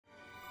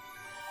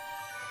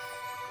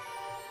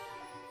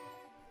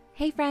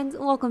Hey friends,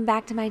 welcome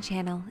back to my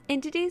channel. In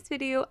today's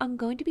video, I'm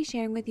going to be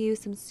sharing with you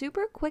some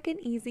super quick and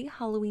easy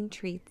Halloween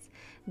treats.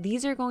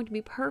 These are going to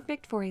be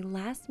perfect for a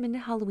last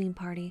minute Halloween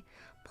party.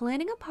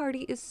 Planning a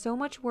party is so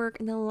much work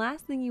and the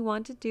last thing you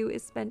want to do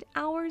is spend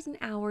hours and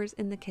hours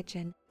in the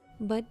kitchen.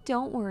 But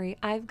don't worry,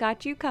 I've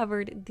got you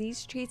covered.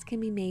 These treats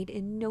can be made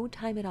in no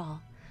time at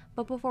all.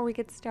 But before we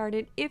get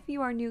started, if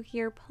you are new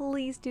here,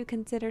 please do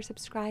consider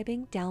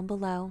subscribing down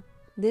below.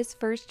 This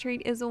first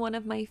treat is one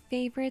of my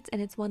favorites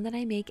and it's one that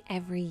I make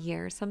every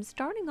year. So I'm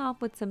starting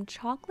off with some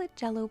chocolate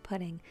jello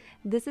pudding.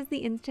 This is the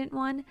instant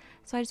one,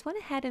 so I just went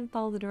ahead and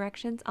followed the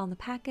directions on the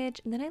package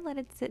and then I let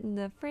it sit in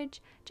the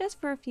fridge just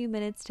for a few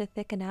minutes to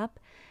thicken up.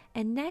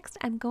 And next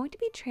I'm going to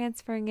be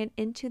transferring it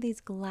into these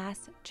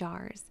glass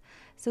jars.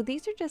 So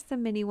these are just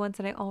some mini ones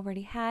that I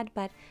already had,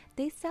 but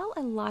they sell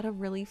a lot of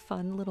really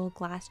fun little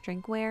glass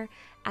drinkware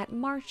at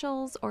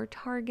Marshall's or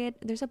Target.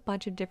 There's a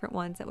bunch of different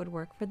ones that would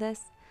work for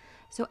this.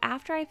 So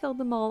after I filled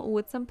them all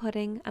with some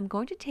pudding, I'm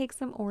going to take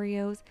some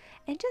Oreos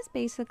and just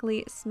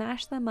basically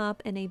smash them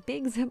up in a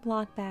big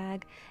Ziploc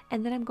bag,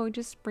 and then I'm going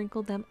to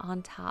sprinkle them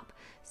on top.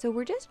 So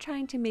we're just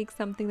trying to make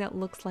something that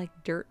looks like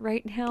dirt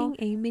right now,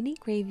 making a mini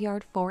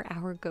graveyard for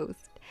our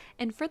ghost.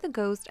 And for the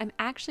ghost, I'm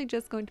actually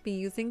just going to be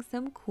using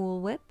some Cool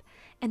Whip.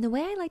 And the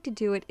way I like to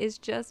do it is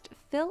just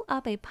fill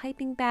up a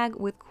piping bag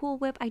with Cool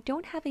Whip. I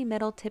don't have a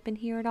metal tip in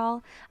here at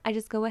all. I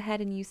just go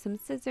ahead and use some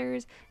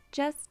scissors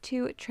just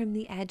to trim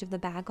the edge of the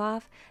bag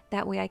off.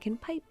 That way I can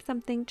pipe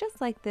something just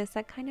like this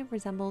that kind of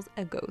resembles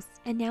a ghost.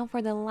 And now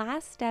for the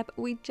last step,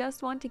 we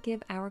just want to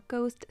give our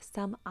ghost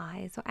some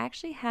eyes. So I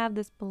actually have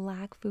this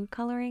black food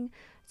coloring.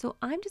 So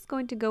I'm just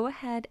going to go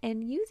ahead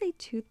and use a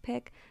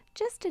toothpick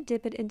just to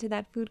dip it into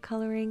that food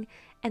coloring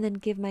and then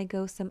give my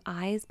ghost some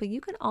eyes, but you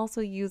can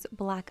also use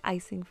black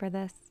icing for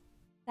this.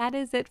 That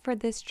is it for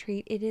this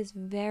treat. It is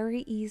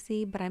very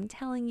easy, but I'm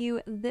telling you,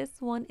 this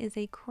one is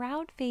a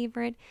crowd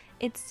favorite.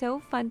 It's so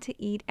fun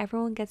to eat.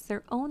 Everyone gets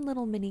their own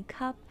little mini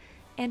cup,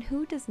 and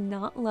who does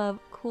not love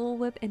Cool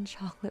Whip and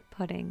chocolate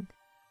pudding?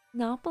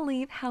 Not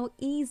believe how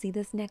easy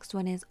this next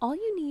one is. All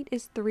you need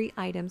is 3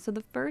 items. So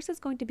the first is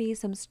going to be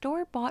some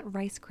store-bought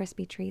Rice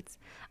Krispie treats.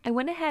 I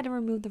went ahead and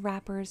removed the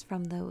wrappers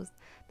from those.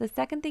 The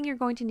second thing you're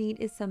going to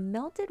need is some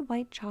melted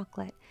white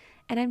chocolate.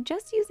 And I'm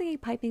just using a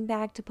piping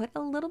bag to put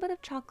a little bit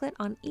of chocolate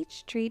on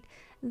each treat.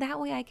 That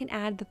way I can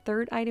add the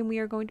third item we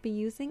are going to be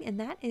using, and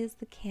that is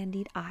the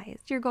candied eyes.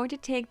 So you're going to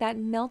take that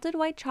melted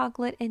white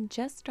chocolate and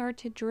just start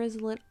to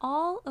drizzle it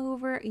all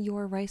over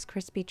your Rice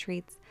Krispie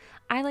treats.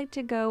 I like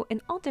to go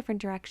in all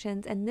different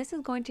directions, and this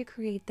is going to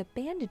create the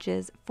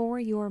bandages for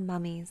your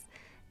mummies.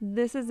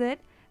 This is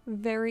it.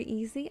 Very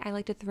easy. I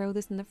like to throw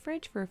this in the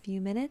fridge for a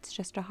few minutes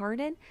just to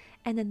harden,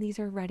 and then these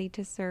are ready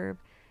to serve.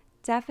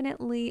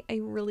 Definitely a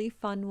really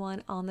fun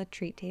one on the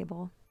treat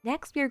table.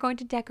 Next, we are going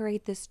to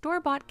decorate this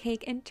store-bought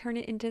cake and turn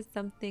it into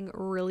something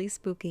really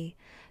spooky.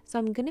 So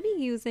I'm going to be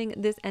using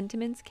this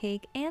Entenmann's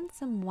cake and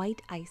some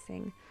white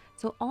icing.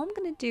 So all I'm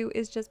going to do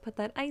is just put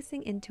that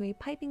icing into a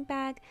piping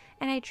bag,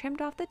 and I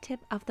trimmed off the tip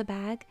of the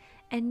bag,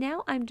 and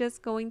now I'm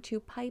just going to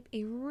pipe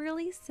a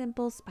really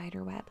simple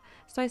spider web.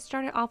 So I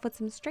started off with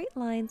some straight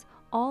lines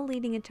all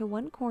leading into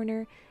one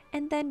corner,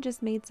 and then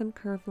just made some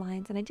curved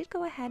lines, and I did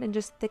go ahead and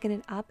just thicken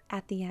it up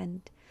at the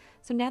end.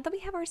 So now that we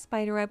have our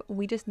spider web,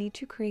 we just need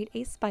to create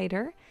a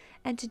spider,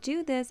 and to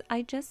do this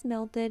I just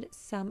melted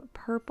some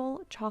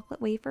purple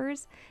chocolate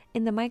wafers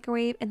in the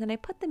microwave, and then I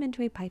put them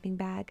into a piping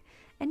bag.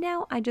 And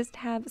now I just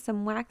have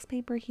some wax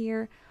paper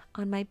here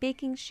on my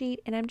baking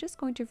sheet, and I'm just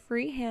going to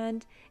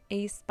freehand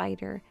a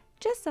spider.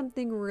 Just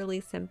something really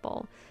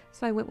simple.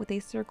 So I went with a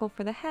circle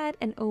for the head,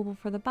 an oval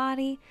for the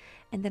body,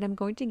 and then I'm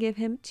going to give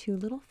him 2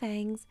 little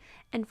fangs.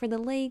 And for the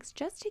legs,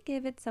 just to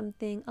give it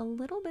something a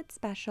little bit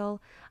special,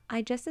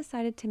 I just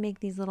decided to make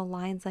these little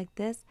lines like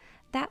this.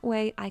 That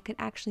way I could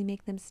actually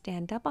make them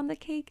stand up on the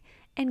cake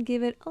and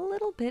give it a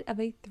little bit of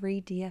a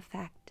 3D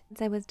effect.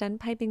 Once I was done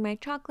piping my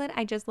chocolate,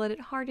 I just let it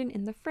harden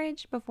in the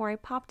fridge before I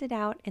popped it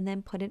out and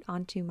then put it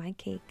onto my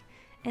cake.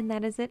 And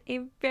that is it,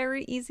 a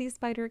very easy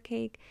spider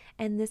cake,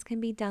 and this can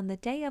be done the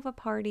day of a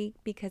party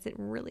because it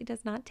really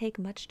does not take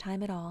much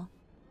time at all.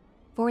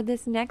 For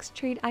this next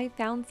treat, I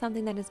found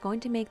something that is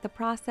going to make the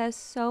process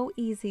so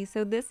easy.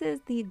 So this is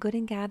the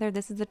Good & Gather,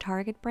 this is the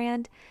Target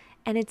brand,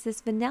 and it's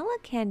this vanilla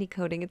candy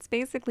coating. It's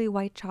basically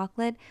white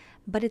chocolate,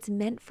 but it's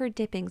meant for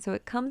dipping. So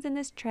it comes in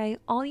this tray.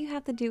 All you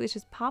have to do is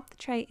just pop the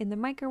tray in the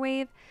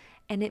microwave,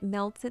 and it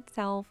melts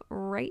itself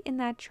right in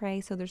that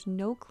tray, so there's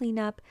no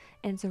cleanup,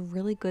 and it's a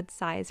really good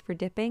size for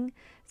dipping.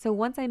 So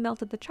once I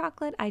melted the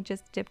chocolate, I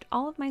just dipped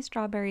all of my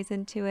strawberries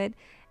into it,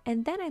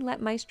 and then I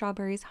let my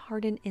strawberries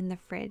harden in the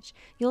fridge.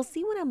 You'll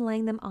see when I'm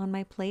laying them on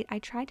my plate, I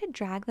try to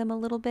drag them a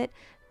little bit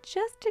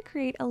just to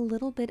create a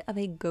little bit of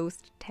a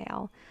ghost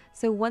tail.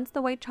 So once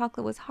the white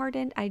chocolate was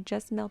hardened, I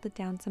just melted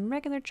down some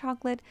regular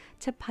chocolate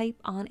to pipe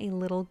on a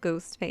little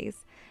ghost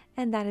face.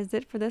 And that is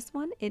it for this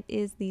one. It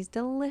is these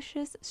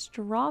delicious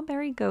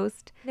strawberry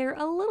ghosts. They're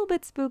a little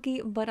bit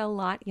spooky, but a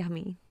lot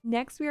yummy.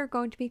 Next, we are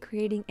going to be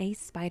creating a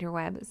spider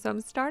web. So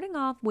I'm starting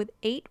off with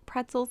 8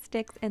 pretzel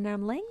sticks and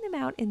I'm laying them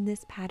out in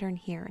this pattern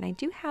here. And I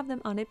do have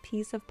them on a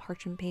piece of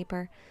parchment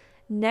paper.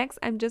 Next,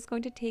 I'm just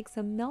going to take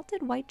some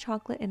melted white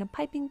chocolate in a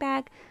piping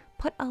bag,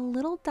 put a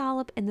little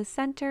dollop in the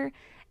center,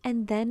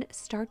 and then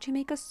start to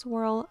make a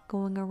swirl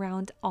going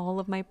around all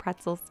of my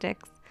pretzel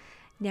sticks.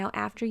 Now,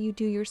 after you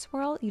do your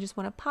swirl, you just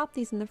want to pop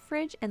these in the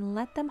fridge and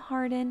let them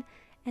harden.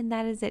 And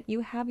that is it. You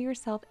have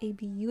yourself a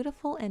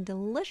beautiful and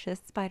delicious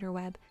spider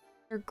web.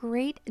 They're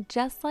great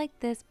just like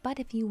this, but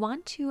if you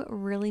want to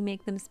really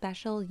make them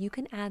special, you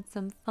can add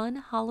some fun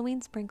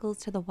Halloween sprinkles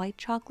to the white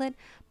chocolate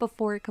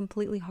before it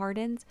completely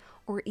hardens,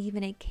 or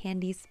even a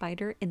candy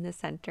spider in the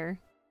center.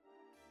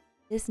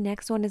 This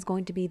next one is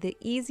going to be the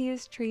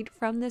easiest treat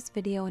from this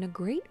video and a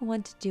great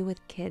one to do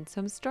with kids. So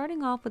I'm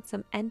starting off with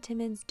some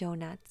Entenmann's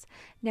donuts.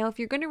 Now, if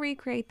you're going to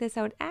recreate this,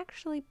 I would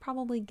actually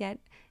probably get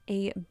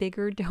a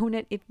bigger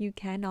donut if you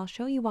can. I'll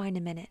show you why in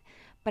a minute.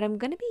 But I'm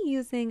going to be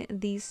using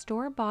these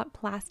store-bought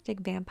plastic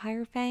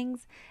vampire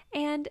fangs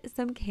and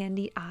some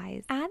candy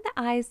eyes. Add the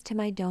eyes to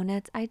my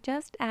donuts. I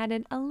just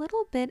added a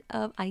little bit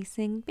of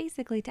icing,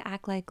 basically to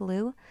act like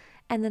glue,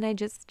 and then I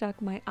just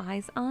stuck my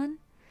eyes on.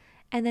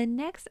 And then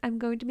next, I'm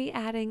going to be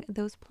adding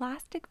those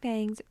plastic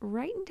fangs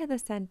right into the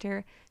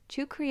center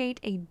to create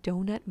a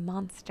donut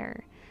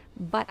monster.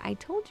 But I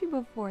told you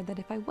before that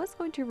if I was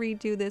going to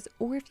redo this,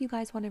 or if you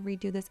guys want to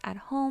redo this at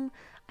home,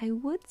 I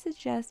would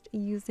suggest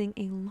using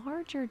a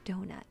larger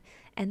donut.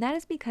 And that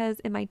is because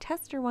in my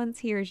tester ones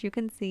here, as you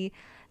can see,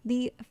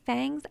 the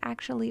fangs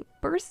actually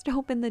burst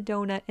open the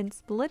donut and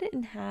split it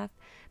in half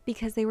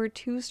because they were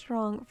too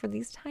strong for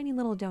these tiny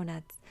little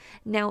donuts.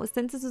 Now,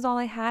 since this is all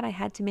I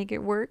had to make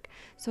it work.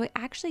 So I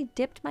actually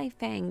dipped my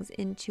fangs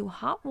into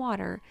hot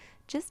water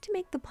just to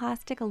make the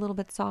plastic a little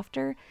bit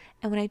softer.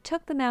 And when I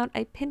took them out,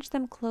 I pinched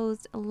them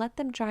closed, let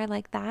them dry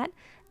like that.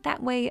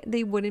 That way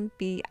they wouldn't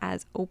be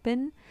as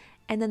open.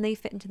 And then they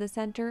fit into the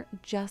center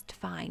just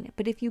fine.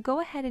 But if you go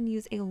ahead and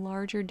use a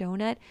larger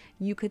donut,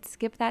 you could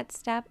skip that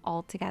step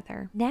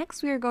altogether.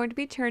 Next, we are going to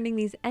be turning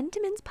these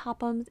Entenmann's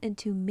Pop-Ums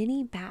into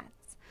mini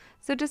bats.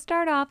 So to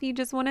start off, you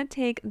just want to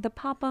take the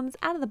Pop-Ums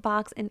out of the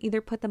box and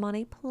either put them on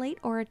a plate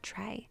or a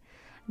tray.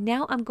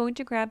 Now I'm going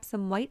to grab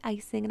some white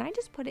icing and I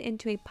just put it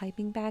into a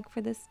piping bag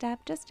for this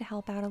step just to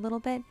help out a little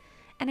bit.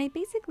 And I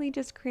basically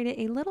just created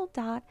a little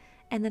dot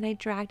and then I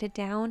dragged it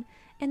down.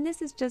 And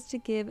this is just to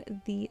give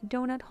the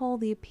donut hole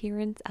the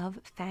appearance of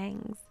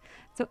fangs.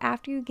 So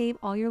after you gave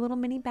all your little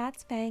mini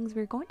bats fangs,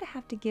 we're going to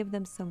have to give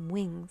them some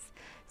wings.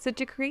 So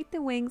to create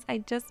the wings, I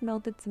just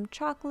melted some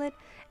chocolate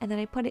and then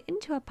I put it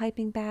into a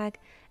piping bag.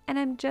 And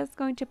I'm just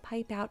going to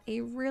pipe out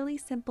a really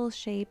simple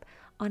shape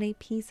on a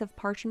piece of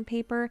parchment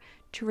paper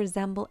to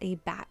resemble a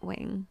bat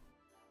wing.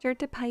 Sure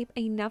to pipe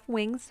enough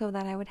wings so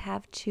that I would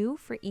have 2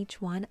 for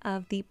each one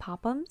of the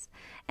Pop-Ums.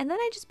 And then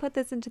I just put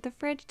this into the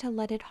fridge to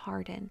let it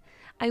harden.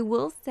 I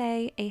will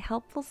say a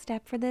helpful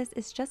step for this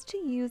is just to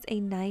use a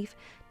knife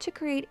to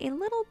create a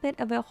little bit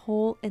of a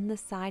hole in the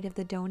side of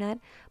the donut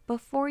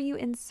before you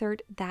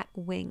insert that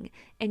wing.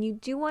 And you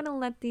do want to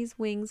let these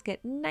wings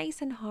get nice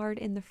and hard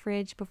in the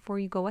fridge before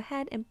you go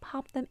ahead and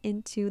pop them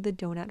into the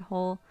donut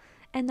hole.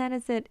 And that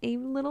is it, a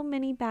little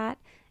mini bat.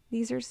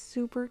 These are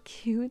super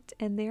cute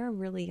and they are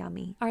really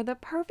yummy. Are the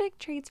perfect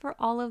treats for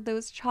all of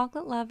those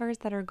chocolate lovers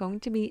that are going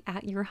to be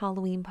at your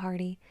Halloween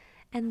party.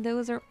 And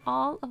those are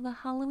all of the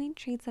Halloween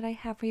treats that I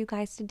have for you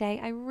guys today.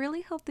 I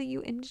really hope that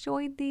you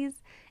enjoyed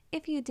these.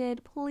 If you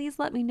did, please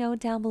let me know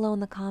down below in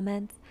the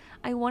comments.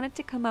 I wanted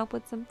to come up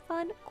with some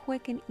fun,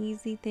 quick, and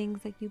easy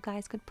things that you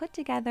guys could put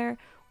together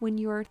when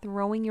you're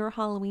throwing your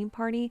Halloween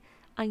party.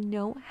 I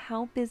know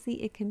how busy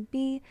it can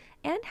be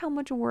and how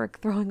much work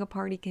throwing a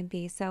party can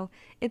be, so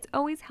it's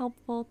always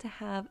helpful to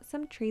have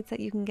some treats that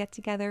you can get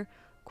together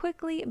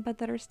quickly but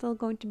that are still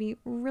going to be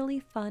really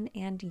fun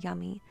and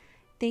yummy.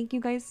 Thank you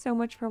guys so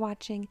much for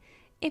watching.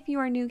 If you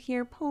are new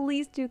here,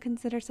 please do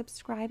consider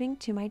subscribing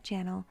to my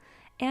channel.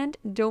 And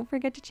don't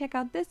forget to check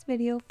out this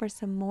video for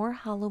some more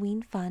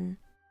Halloween fun.